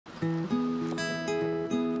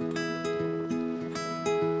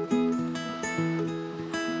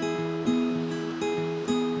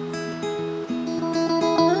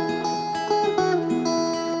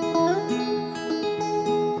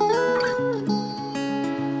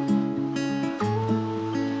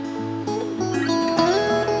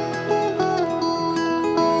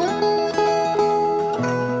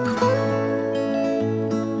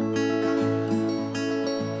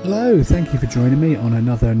Hello, thank you for joining me on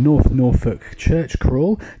another North Norfolk church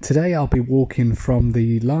crawl. Today I'll be walking from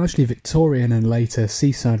the largely Victorian and later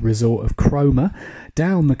seaside resort of Cromer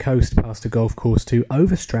down the coast past a golf course to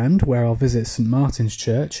Overstrand, where I'll visit St Martin's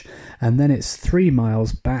Church, and then it's 3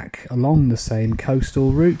 miles back along the same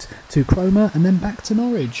coastal route to Cromer and then back to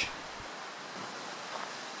Norwich.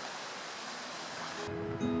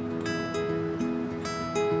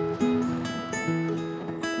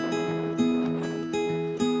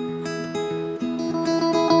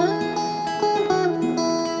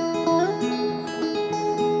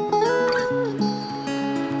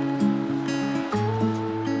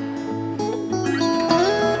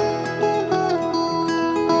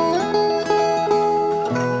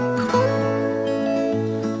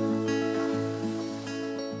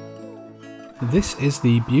 This is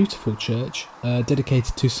the beautiful church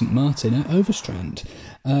dedicated to St Martin at Overstrand.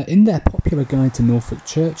 In their popular guide to Norfolk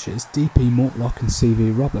churches, D.P. Mortlock and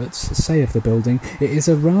C.V. Roberts say of the building, it is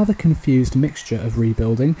a rather confused mixture of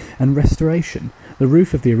rebuilding and restoration. The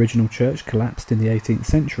roof of the original church collapsed in the 18th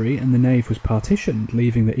century and the nave was partitioned,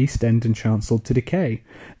 leaving the east end and chancel to decay.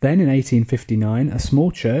 Then in 1859, a small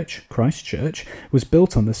church, Christ Church, was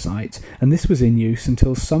built on the site, and this was in use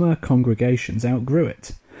until summer congregations outgrew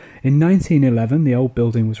it. In 1911, the old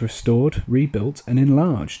building was restored, rebuilt and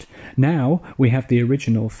enlarged. Now we have the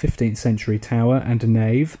original 15th century tower and a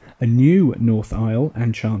nave, a new north aisle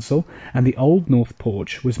and chancel, and the old north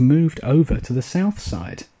porch was moved over to the south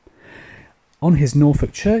side. On his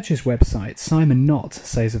Norfolk Church's website, Simon Knott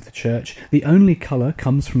says of the church, the only colour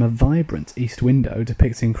comes from a vibrant east window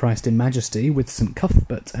depicting Christ in Majesty with St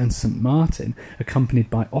Cuthbert and St Martin,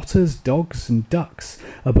 accompanied by otters, dogs and ducks,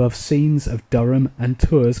 above scenes of Durham and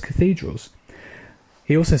Tours cathedrals.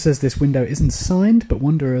 He also says this window isn't signed, but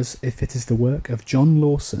wonders if it is the work of John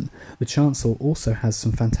Lawson. The chancel also has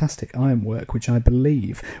some fantastic ironwork, which I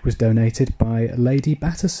believe was donated by Lady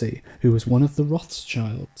Battersea, who was one of the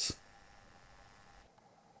Rothschilds.